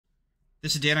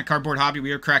This is Dan at Cardboard Hobby.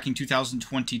 We are cracking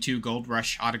 2022 Gold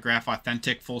Rush Autograph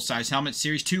Authentic Full-Size Helmet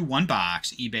Series 2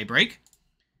 1-box eBay break.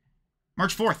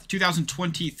 March 4th,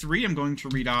 2023. I'm going to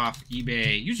read off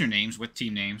eBay usernames with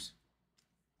team names.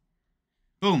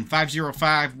 Boom,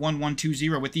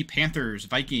 5051120 with the Panthers,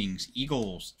 Vikings,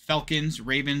 Eagles, Falcons,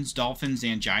 Ravens, Dolphins,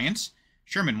 and Giants.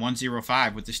 Sherman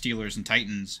 105 with the Steelers and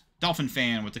Titans. Dolphin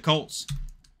Fan with the Colts,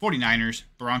 49ers,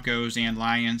 Broncos, and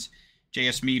Lions.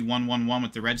 J.S. Mead 111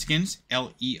 with the Redskins.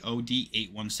 LEOD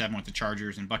 817 with the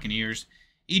Chargers and Buccaneers.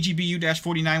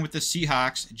 EGBU-49 with the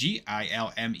Seahawks.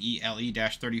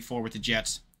 GILMELE-34 with the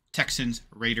Jets, Texans,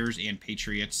 Raiders, and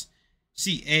Patriots.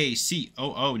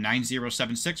 CACOO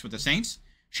 9076 with the Saints.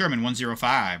 Sherman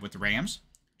 105 with the Rams.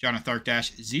 Jonathan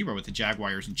Thark-0 with the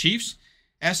Jaguars and Chiefs.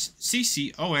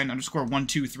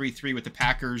 SCCON_1233 with the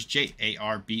Packers.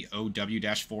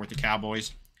 JARBOW-4 with the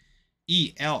Cowboys.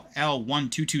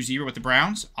 ELL1220 with the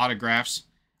Browns. Autographs.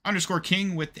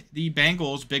 _King with the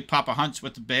Bengals. Big Papa Hunts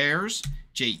with the Bears.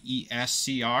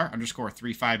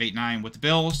 JESCR_3589 with the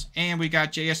Bills. And we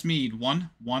got JS Mead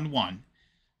 111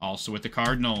 also with the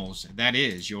Cardinals. That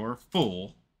is your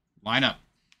full lineup.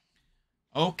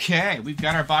 Okay, we've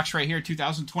got our box right here,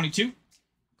 2022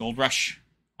 Gold Rush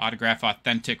Autograph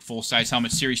Authentic Full-Size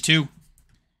Helmet Series 2.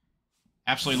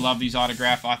 Absolutely love these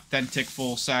Autograph Authentic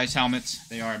Full-Size Helmets.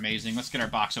 They are amazing. Let's get our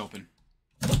box open.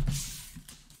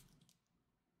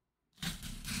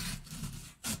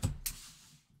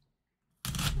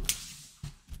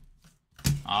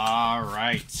 All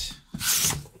right.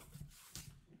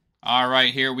 All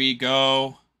right, here we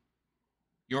go.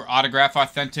 Your Autograph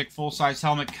Authentic Full-Size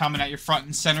Helmet coming at your front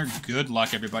and center. Good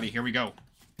luck, everybody. Here we go.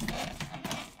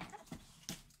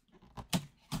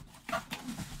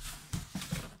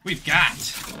 We've got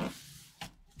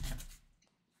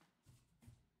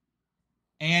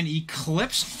an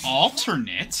Eclipse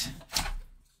alternate.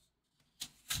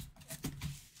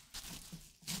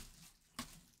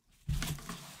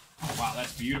 Oh, wow,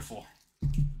 that's beautiful.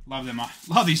 Love them.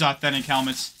 Love these authentic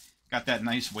helmets. Got that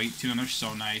nice weight to them. They're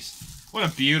so nice. What a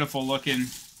beautiful looking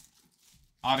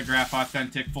Autograph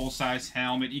Authentic full-size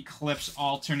helmet. Eclipse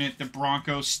alternate. The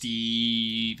Broncos,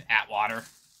 Steve Atwater.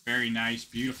 Very nice.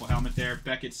 Beautiful helmet there.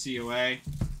 Beckett COA.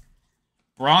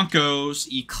 Broncos,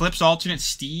 Eclipse alternate,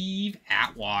 Steve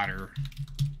Atwater.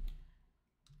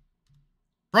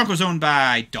 Broncos owned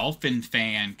by Dolphin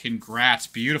Fan. Congrats.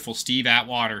 Beautiful Steve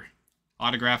Atwater.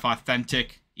 Autograph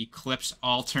Authentic, Eclipse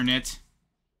alternate.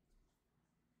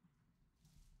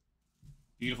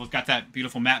 Beautiful. It's got that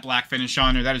beautiful matte black finish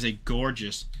on there. That is a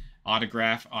gorgeous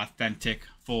Autograph Authentic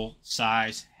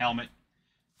full-size helmet.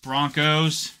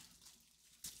 Broncos.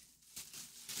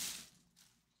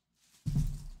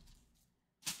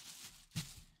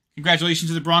 Congratulations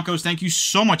to the Broncos. Thank you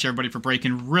so much, everybody, for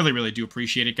breaking. Really, really do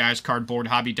appreciate it, guys.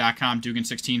 CardboardHobby.com,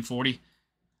 Dugan1640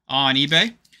 on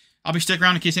eBay. I'll be sticking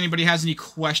around in case anybody has any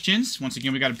questions. Once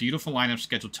again, we got a beautiful lineup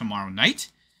scheduled tomorrow night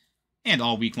and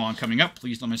all week long coming up.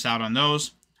 Please don't miss out on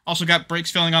those. Also got breaks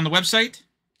filling on the website.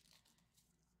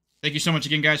 Thank you so much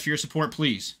again, guys, for your support.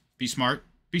 Please be smart,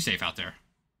 be safe out there.